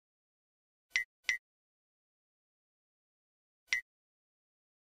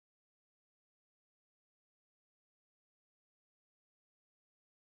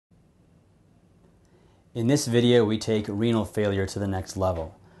In this video, we take renal failure to the next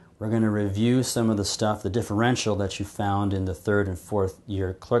level. We're going to review some of the stuff, the differential that you found in the 3rd and 4th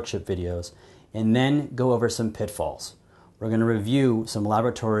year clerkship videos, and then go over some pitfalls. We're going to review some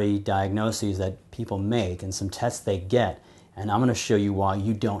laboratory diagnoses that people make and some tests they get, and I'm going to show you why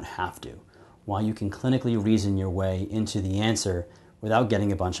you don't have to, why you can clinically reason your way into the answer without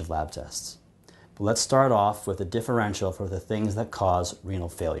getting a bunch of lab tests. But let's start off with a differential for the things that cause renal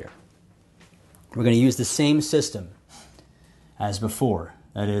failure. We're going to use the same system as before.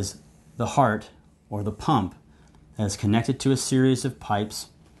 That is, the heart, or the pump, that is connected to a series of pipes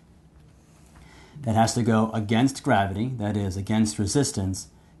that has to go against gravity, that is, against resistance,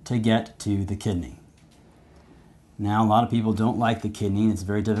 to get to the kidney. Now, a lot of people don't like the kidney, and it's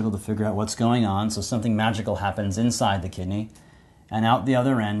very difficult to figure out what's going on, so something magical happens inside the kidney, and out the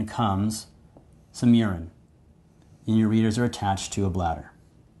other end comes some urine. And your readers are attached to a bladder.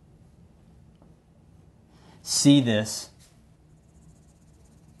 See this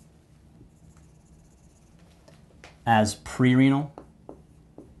as pre-renal,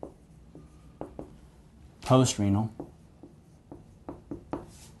 post-renal,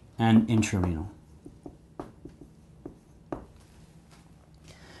 and intrarenal.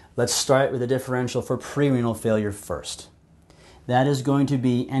 Let's start with the differential for pre-renal failure first. That is going to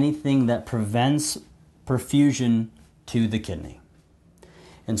be anything that prevents perfusion to the kidney.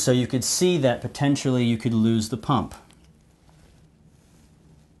 And so you could see that potentially you could lose the pump.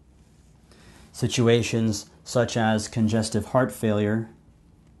 Situations such as congestive heart failure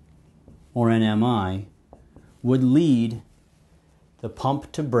or an MI would lead the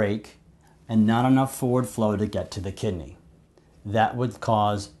pump to break and not enough forward flow to get to the kidney. That would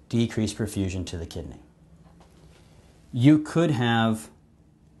cause decreased perfusion to the kidney. You could have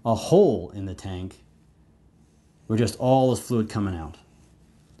a hole in the tank where just all this fluid coming out.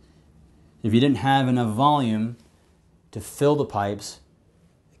 If you didn't have enough volume to fill the pipes,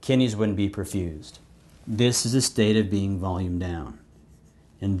 the kidneys wouldn't be perfused. This is a state of being volume down.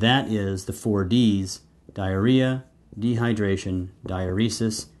 And that is the 4 Ds: diarrhea, dehydration,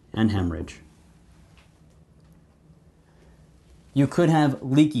 diuresis, and hemorrhage. You could have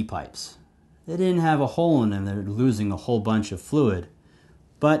leaky pipes. They didn't have a hole in them. They're losing a whole bunch of fluid.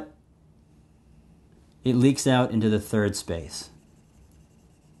 But it leaks out into the 3rd space.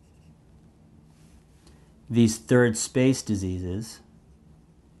 These 3rd space diseases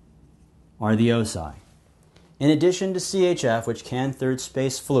are the OSI. In addition to CHF, which can 3rd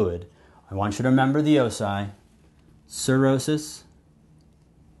space fluid, I want you to remember the OSI: cirrhosis,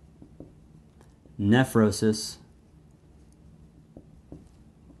 nephrosis,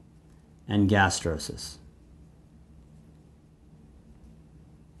 and gastrosis.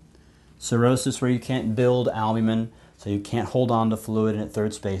 Cirrhosis, where you can't build albumin, so you can't hold on to fluid in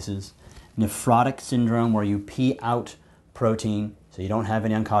 3rd spaces. Nephrotic syndrome, where you pee out protein, so you don't have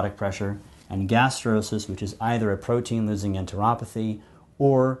any oncotic pressure. And gastrosis, which is either a protein-losing enteropathy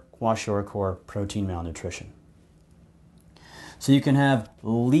or kwashiorkor protein malnutrition. So you can have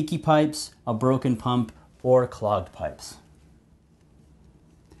leaky pipes, a broken pump, or clogged pipes.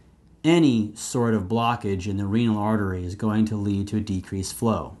 Any sort of blockage in the renal artery is going to lead to a decreased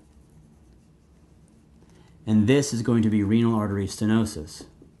flow. And this is going to be renal artery stenosis.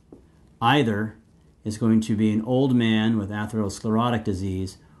 Either is going to be an old man with atherosclerotic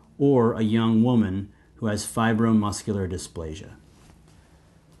disease or a young woman who has fibromuscular dysplasia.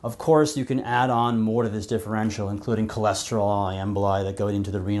 Of course, you can add on more to this differential, including cholesterol emboli that go into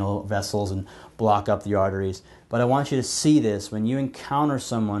the renal vessels and block up the arteries. But I want you to see this when you encounter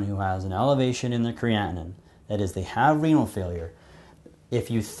someone who has an elevation in their creatinine, that is, they have renal failure. If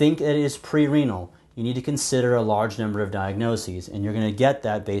you think it is pre-renal, you need to consider a large number of diagnoses, and you're going to get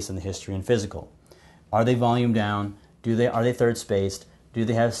that based on the history and physical. Are they volume down? Are they 3rd spaced? Do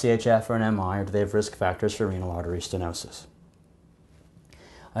they have CHF or an MI, or do they have risk factors for renal artery stenosis?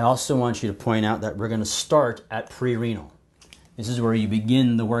 I also want you to point out that we're going to start at pre-renal. This is where you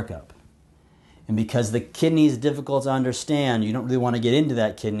begin the workup. And because the kidney is difficult to understand, you don't really want to get into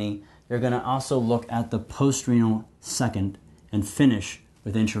that kidney, you're going to also look at the post-renal second and finish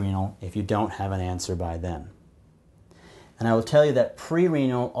with intrarenal if you don't have an answer by then. And I will tell you that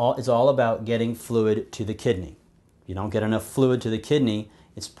pre-renal is all about getting fluid to the kidney. If you don't get enough fluid to the kidney,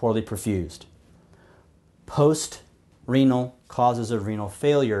 it's poorly perfused. Post-renal causes of renal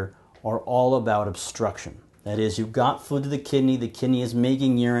failure are all about obstruction. That is, you've got fluid to the kidney is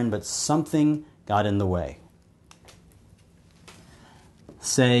making urine, but something got in the way.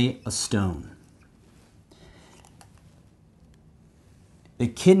 Say a stone. The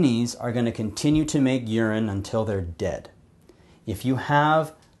kidneys are going to continue to make urine until they're dead. If you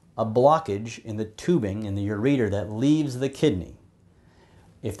have a blockage in the tubing in the ureter that leaves the kidney.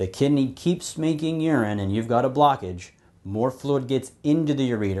 If the kidney keeps making urine and you've got a blockage, more fluid gets into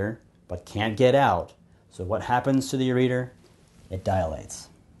the ureter but can't get out. So what happens to the ureter? It dilates.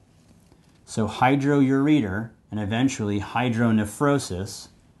 So hydroureter and eventually hydronephrosis,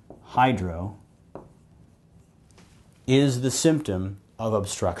 hydro, is the symptom of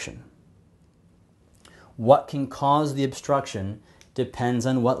obstruction. What can cause the obstruction depends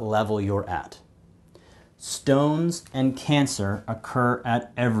on what level you're at. Stones and cancer occur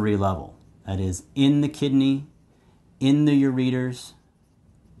at every level. That is, in the kidney, in the ureters,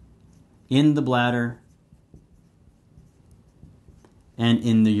 in the bladder, and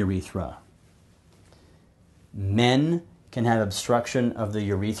in the urethra. Men can have obstruction of the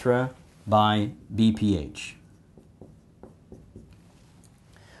urethra by BPH.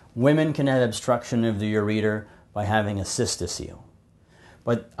 Women can have obstruction of the ureter by having a cystocele.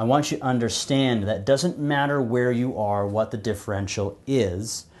 But I want you to understand that it doesn't matter where you are, what the differential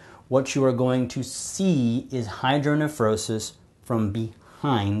is. What you are going to see is hydronephrosis from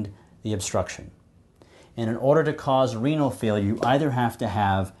behind the obstruction. And in order to cause renal failure, you either have to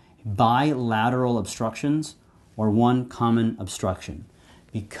have bilateral obstructions or one common obstruction.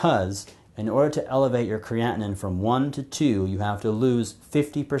 Because in order to elevate your creatinine from 1 to 2, you have to lose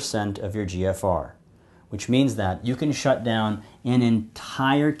 50% of your GFR, which means that you can shut down an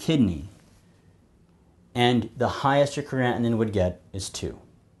entire kidney, and the highest your creatinine would get is 2.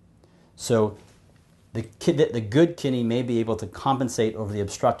 So the good kidney may be able to compensate over the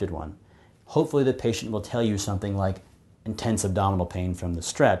obstructed one. Hopefully the patient will tell you something like intense abdominal pain from the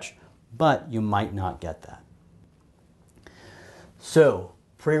stretch, but you might not get that. So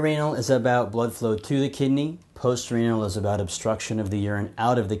prerenal is about blood flow to the kidney. Postrenal is about obstruction of the urine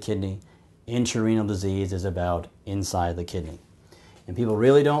out of the kidney. Intrarenal disease is about inside the kidney. And people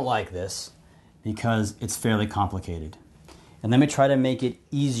really don't like this because it's fairly complicated. And let me try to make it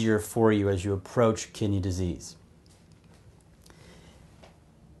easier for you as you approach kidney disease.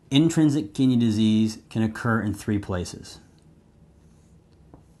 Intrinsic kidney disease can occur in 3 places.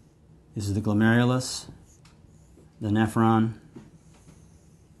 This is the glomerulus, the nephron,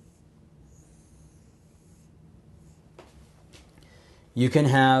 you can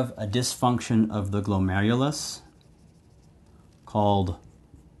have a dysfunction of the glomerulus called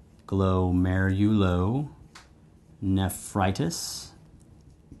glomerulonephritis.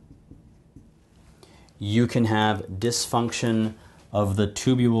 You can have dysfunction of the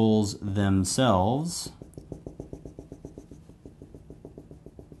tubules themselves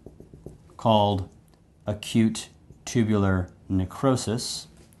called acute tubular necrosis,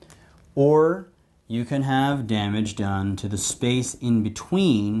 or you can have damage done to the space in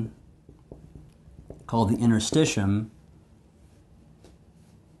between called the interstitium,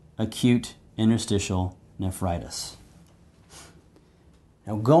 acute interstitial nephritis.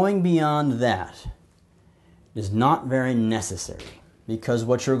 Now, going beyond that is not very necessary, because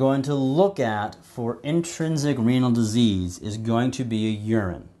what you're going to look at for intrinsic renal disease is going to be a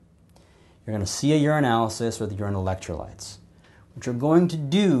urine. You're going to see a urinalysis with urine electrolytes. What you're going to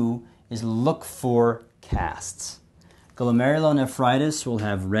do is look for casts. Glomerulonephritis will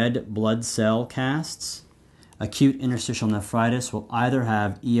have red blood cell casts. Acute interstitial nephritis will either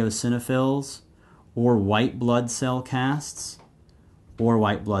have eosinophils or white blood cell casts or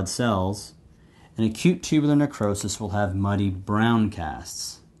white blood cells. And acute tubular necrosis will have muddy brown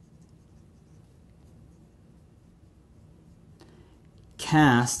casts.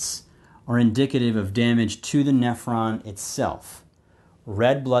 Casts are indicative of damage to the nephron itself.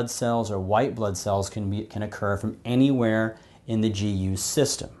 Red blood cells or white blood cells can occur from anywhere in the GU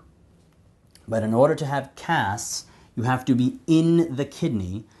system. But in order to have casts, you have to be in the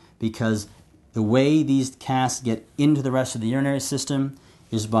kidney, because the way these casts get into the rest of the urinary system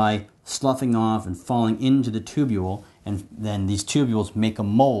is by sloughing off and falling into the tubule, and then these tubules make a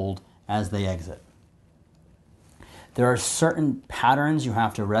mold as they exit. There are certain patterns you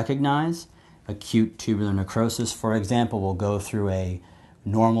have to recognize. Acute tubular necrosis, for example, will go through a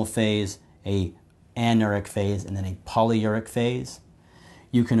normal phase, a anuric phase, and then a polyuric phase.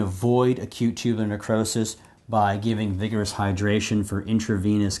 You can avoid acute tubular necrosis by giving vigorous hydration for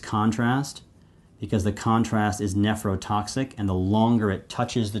intravenous contrast, because the contrast is nephrotoxic, and the longer it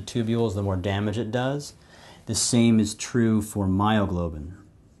touches the tubules, the more damage it does. The same is true for myoglobin.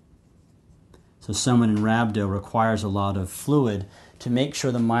 So someone in rhabdo requires a lot of fluid to make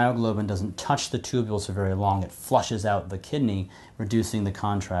sure the myoglobin doesn't touch the tubules for very long. It flushes out the kidney, reducing the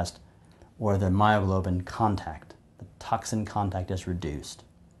contrast or the myoglobin contact. The toxin contact is reduced.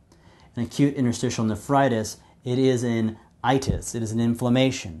 In acute interstitial nephritis, it is an itis. It is an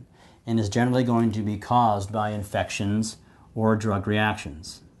inflammation and is generally going to be caused by infections or drug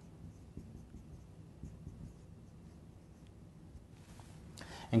reactions.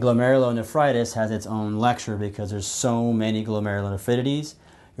 And glomerulonephritis has its own lecture because there's so many glomerulonephritides.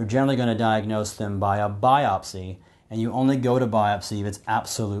 You're generally going to diagnose them by a biopsy, and you only go to biopsy if it's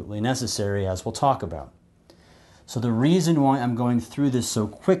absolutely necessary, as we'll talk about. So the reason why I'm going through this so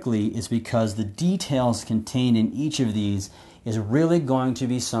quickly is because the details contained in each of these is really going to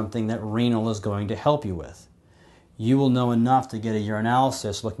be something that renal is going to help you with. You will know enough to get a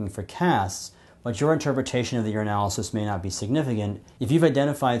urinalysis looking for casts, but your interpretation of the urinalysis may not be significant. If you've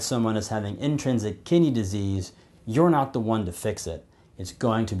identified someone as having intrinsic kidney disease, you're not the one to fix it. It's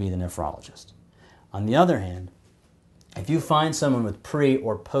going to be the nephrologist. On the other hand, if you find someone with pre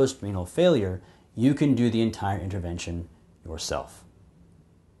or post-renal failure, you can do the entire intervention yourself.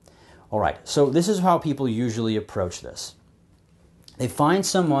 All right, so this is how people usually approach this. They find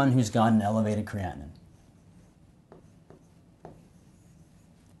someone who's got an elevated creatinine.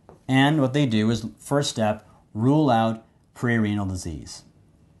 And what they do is, first step, rule out pre-renal disease.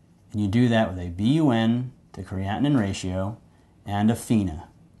 And you do that with a BUN to creatinine ratio and a FeNA.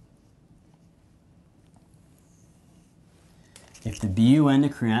 If the BUN to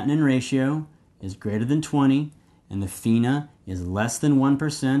creatinine ratio is greater than 20 and the FeNA is less than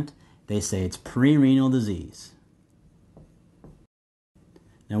 1%, they say it's pre-renal disease.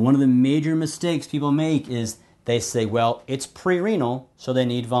 Now, one of the major mistakes people make is they say, well, it's pre-renal, so they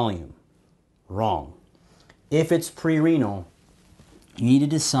need volume. Wrong. If it's pre-renal, you need to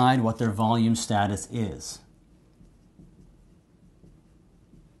decide what their volume status is.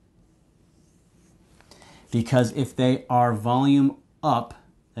 Because if they are volume up,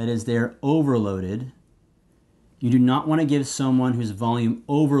 that is, they're overloaded, you do not want to give someone who's volume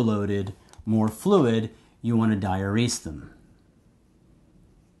overloaded more fluid. You want to diurese them.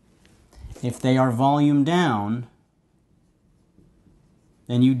 If they are volume down,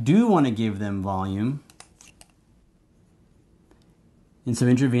 then you do want to give them volume, and some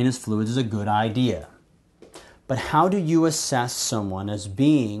intravenous fluids is a good idea. But how do you assess someone as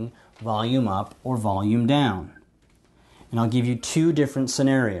being volume up or volume down? And I'll give you two different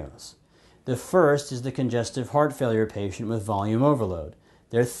scenarios. The first is the congestive heart failure patient with volume overload.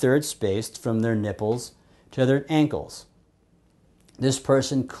 They're third spaced from their nipples to their ankles. This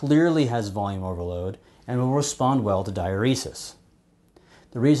person clearly has volume overload and will respond well to diuresis.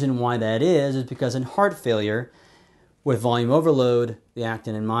 The reason why that is because in heart failure, with volume overload, the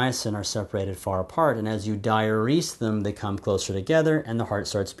actin and myosin are separated far apart, and as you diurese them, they come closer together and the heart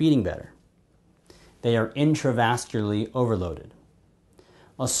starts beating better. They are intravascularly overloaded.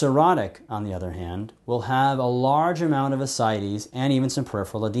 A cirrhotic, on the other hand, will have a large amount of ascites and even some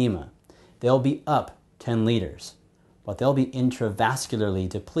peripheral edema. They'll be up 10 liters, but they'll be intravascularly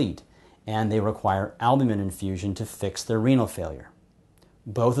deplete, and they require albumin infusion to fix their renal failure.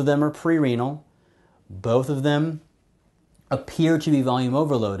 Both of them are pre-renal. Both of them appear to be volume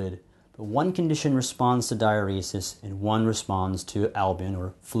overloaded, but one condition responds to diuresis and one responds to albumin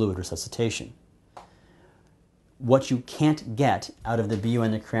or fluid resuscitation. What you can't get out of the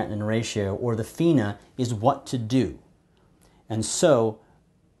BUN to creatinine ratio or the FeNA is what to do. And so,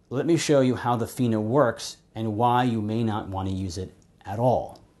 let me show you how the FeNA works and why you may not want to use it at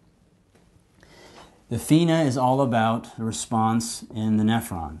all. The FeNA is all about the response in the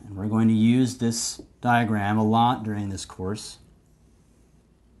nephron, and we're going to use this diagram a lot during this course,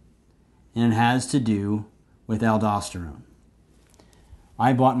 and it has to do with aldosterone.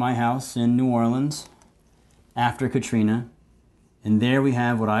 I bought my house in New Orleans after Katrina, and there we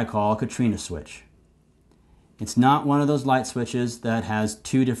have what I call a Katrina switch. It's not one of those light switches that has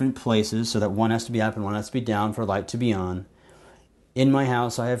two different places so that one has to be up and one has to be down for light to be on. In my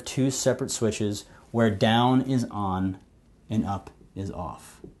house, I have two separate switches where down is on and up is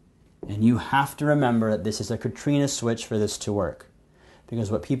off. And you have to remember that this is a Katrina switch for this to work. Because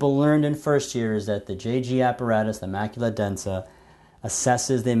what people learned in first year is that the JG apparatus, the macula densa,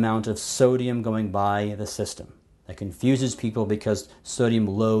 assesses the amount of sodium going by the system. That confuses people because sodium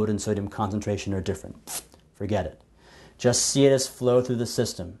load and sodium concentration are different. Forget it. Just see it as flow through the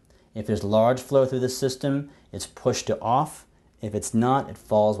system. If there's large flow through the system, it's pushed to off. If it's not, it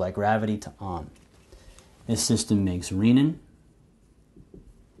falls by gravity to on. This system makes renin,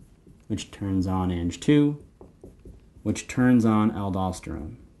 which turns on Ang2, which turns on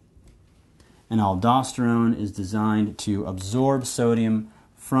aldosterone. And aldosterone is designed to absorb sodium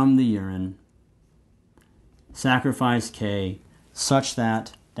from the urine, sacrifice K, such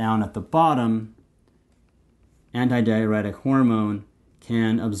that down at the bottom, antidiuretic hormone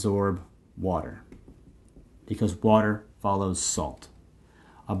can absorb water, because water follows salt.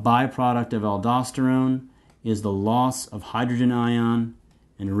 A byproduct of aldosterone is the loss of hydrogen ion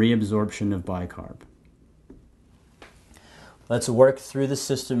and reabsorption of bicarb. Let's work through the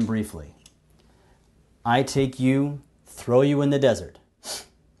system briefly. I take you, throw you in the desert,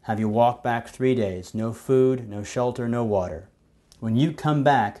 have you walk back 3 days, no food, no shelter, no water. When you come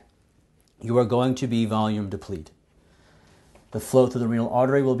back, you are going to be volume deplete. The flow through the renal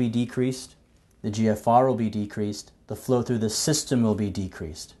artery will be decreased, the GFR will be decreased, the flow through the system will be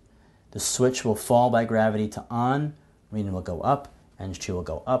decreased. The switch will fall by gravity to on, renal will go up, NH2 will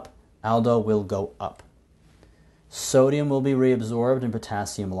go up, aldo will go up. Sodium will be reabsorbed and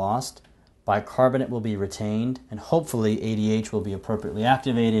potassium lost. Bicarbonate will be retained, and hopefully ADH will be appropriately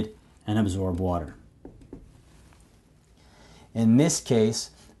activated and absorb water. In this case,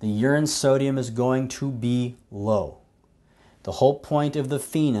 the urine sodium is going to be low. The whole point of the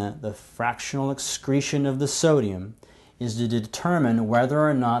FeNA, the fractional excretion of the sodium, is to determine whether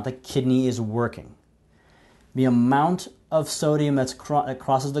or not the kidney is working. The amount of sodium that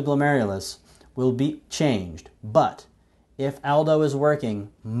crosses the glomerulus will be changed, but if aldo is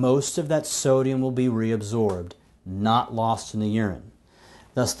working, most of that sodium will be reabsorbed, not lost in the urine.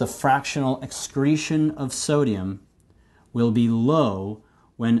 Thus, the fractional excretion of sodium will be low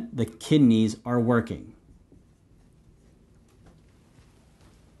when the kidneys are working.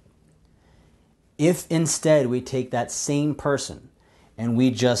 If instead we take that same person and we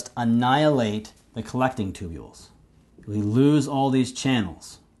just annihilate the collecting tubules, we lose all these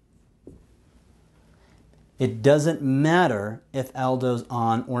channels. It doesn't matter if aldo's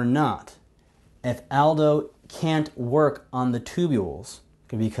on or not. If aldo can't work on the tubules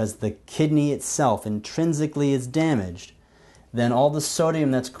because the kidney itself intrinsically is damaged, then all the sodium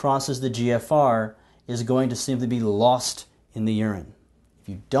that crosses the GFR is going to simply be lost in the urine. If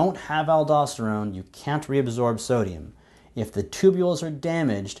you don't have aldosterone, you can't reabsorb sodium. If the tubules are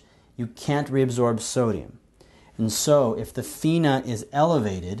damaged, you can't reabsorb sodium. And so if the FeNA is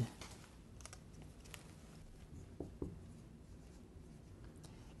elevated,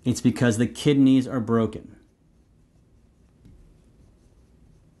 it's because the kidneys are broken.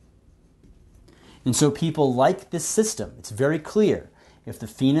 And so people like this system. It's very clear. If the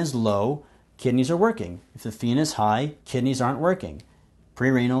FeNA is low, kidneys are working. If the FeNA is high, kidneys aren't working.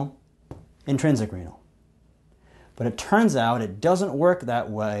 Pre-renal, intrinsic renal. But it turns out it doesn't work that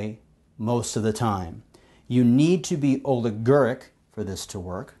way most of the time. You need to be oliguric for this to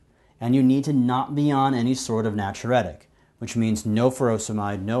work, and you need to not be on any sort of natriuretic, which means no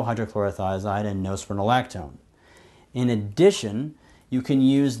furosemide, no hydrochlorothiazide, and no spironolactone. In addition, you can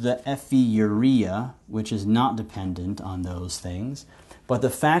use the Fe urea, which is not dependent on those things, but the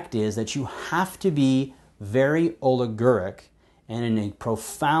fact is that you have to be very oliguric and in a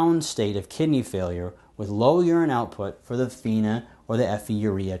profound state of kidney failure with low urine output for the FeNA or the Fe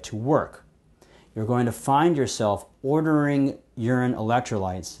urea to work. You're going to find yourself ordering urine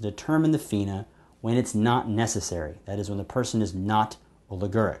electrolytes to determine the FeNA when it's not necessary. That is, when the person is not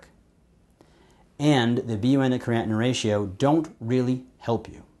oliguric. And the BUN to creatinine ratio don't really help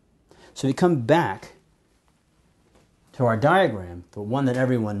you. So we come back to our diagram, the one that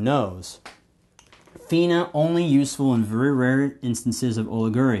everyone knows. FeNA only useful in very rare instances of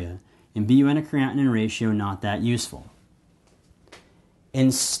oliguria, and BUN to creatinine ratio not that useful.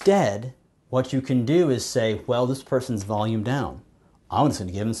 Instead, what you can do is say, well, this person's volume down. I'm just going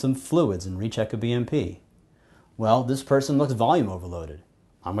to give him some fluids and recheck a BMP. Well, this person looks volume overloaded.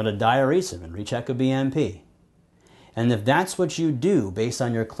 I'm going to diurese him and recheck a BMP. And if that's what you do based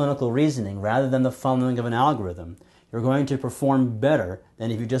on your clinical reasoning rather than the following of an algorithm, you're going to perform better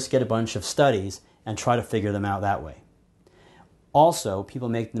than if you just get a bunch of studies and try to figure them out that way. Also, people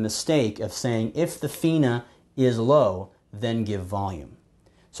make the mistake of saying if the FeNA is low, then give volume.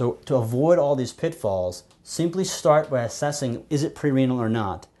 So to avoid all these pitfalls, simply start by assessing is it prerenal or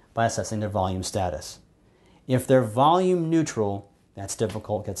not by assessing their volume status. If they're volume neutral, that's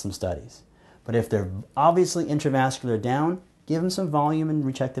difficult, get some studies. But if they're obviously intravascular down, give them some volume and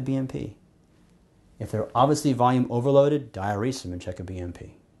recheck the BMP. If they're obviously volume overloaded, diurese them and check a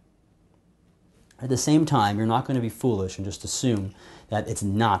BMP. At the same time, you're not going to be foolish and just assume that it's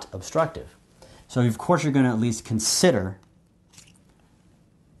not obstructive. So of course you're going to at least consider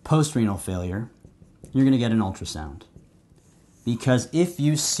post-renal failure. You're going to get an ultrasound. Because if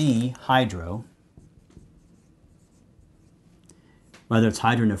you see hydro, whether it's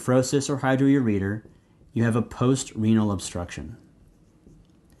hydronephrosis or hydroureter, you have a post-renal obstruction.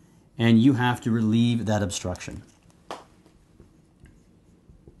 And you have to relieve that obstruction.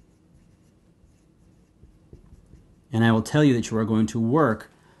 And I will tell you that you are going to work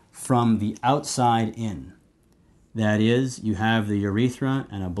from the outside in. That is, you have the urethra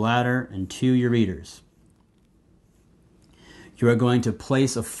and a bladder and 2 ureters. You are going to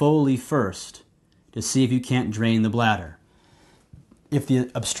place a Foley first to see if you can't drain the bladder. If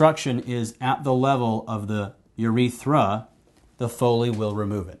the obstruction is at the level of the urethra, the Foley will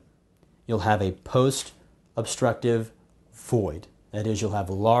remove it. You'll have a post-obstructive void. That is, you'll have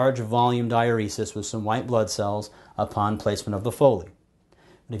large volume diuresis with some white blood cells upon placement of the Foley.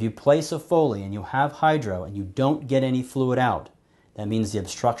 But if you place a Foley and you have hydro and you don't get any fluid out, that means the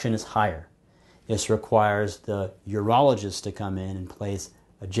obstruction is higher. This requires the urologist to come in and place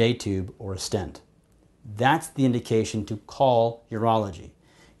a J-tube or a stent. That's the indication to call urology.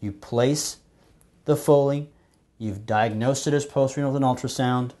 You place the Foley, you've diagnosed it as post-renal with an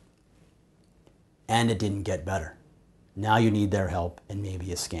ultrasound, and it didn't get better. Now you need their help and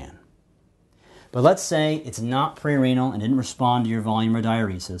maybe a scan. But let's say it's not pre-renal and didn't respond to your volume or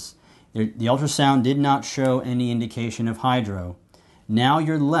diuresis. The ultrasound did not show any indication of hydro. Now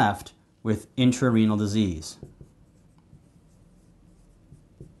you're left with intrarenal disease.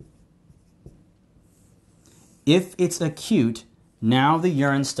 If it's acute, now the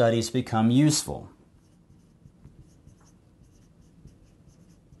urine studies become useful.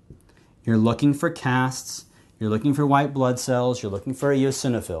 You're looking for casts, you're looking for white blood cells, you're looking for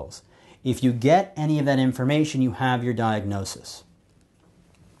eosinophils. If you get any of that information, you have your diagnosis.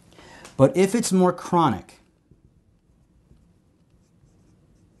 But if it's more chronic,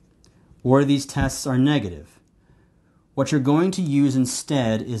 or these tests are negative, what you're going to use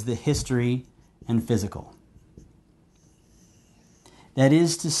instead is the history and physical. That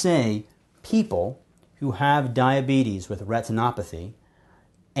is to say, people who have diabetes with retinopathy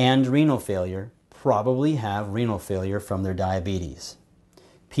and renal failure probably have renal failure from their diabetes.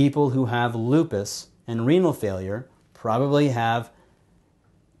 People who have lupus and renal failure probably have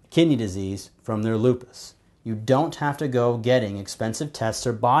kidney disease from their lupus. You don't have to go getting expensive tests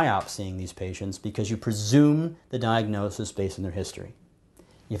or biopsying these patients because you presume the diagnosis based on their history.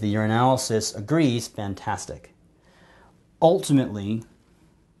 If the urinalysis agrees, fantastic. Ultimately,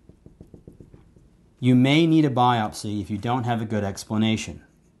 you may need a biopsy if you don't have a good explanation.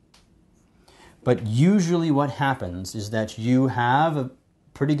 But usually what happens is that you have a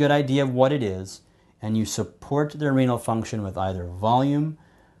pretty good idea of what it is, and you support their renal function with either volume,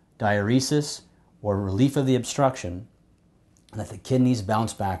 diuresis, or relief of the obstruction, and let the kidneys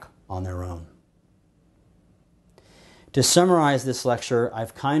bounce back on their own. To summarize this lecture,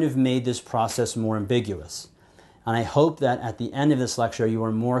 I've kind of made this process more ambiguous, and I hope that at the end of this lecture you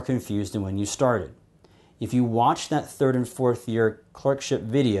are more confused than when you started. If you watch that 3rd and 4th year clerkship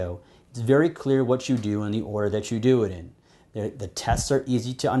video, it's very clear what you do in the order that you do it in. The tests are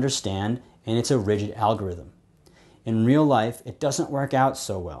easy to understand, and it's a rigid algorithm. In real life, it doesn't work out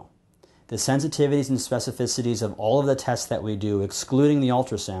so well. The sensitivities and specificities of all of the tests that we do, excluding the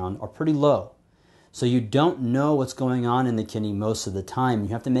ultrasound, are pretty low. So you don't know what's going on in the kidney most of the time. You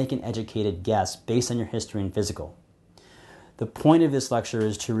have to make an educated guess based on your history and physical. The point of this lecture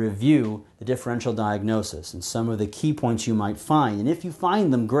is to review the differential diagnosis and some of the key points you might find. And if you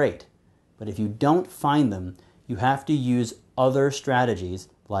find them, great. But if you don't find them, you have to use other strategies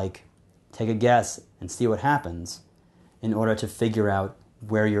like take a guess and see what happens in order to figure out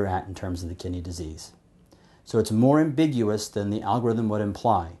where you're at in terms of the kidney disease. So it's more ambiguous than the algorithm would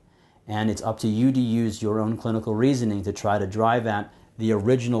imply, and it's up to you to use your own clinical reasoning to try to drive at the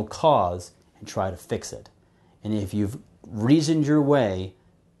original cause and try to fix it. And if you've reasoned your way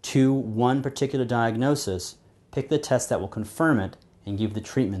to one particular diagnosis, pick the test that will confirm it and give the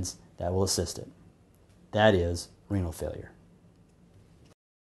treatments that will assist it. That is renal failure.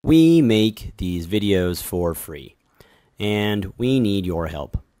 We make these videos for free, and we need your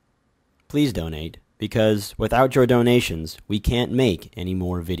help. Please donate, because without your donations, we can't make any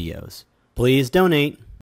more videos. Please donate.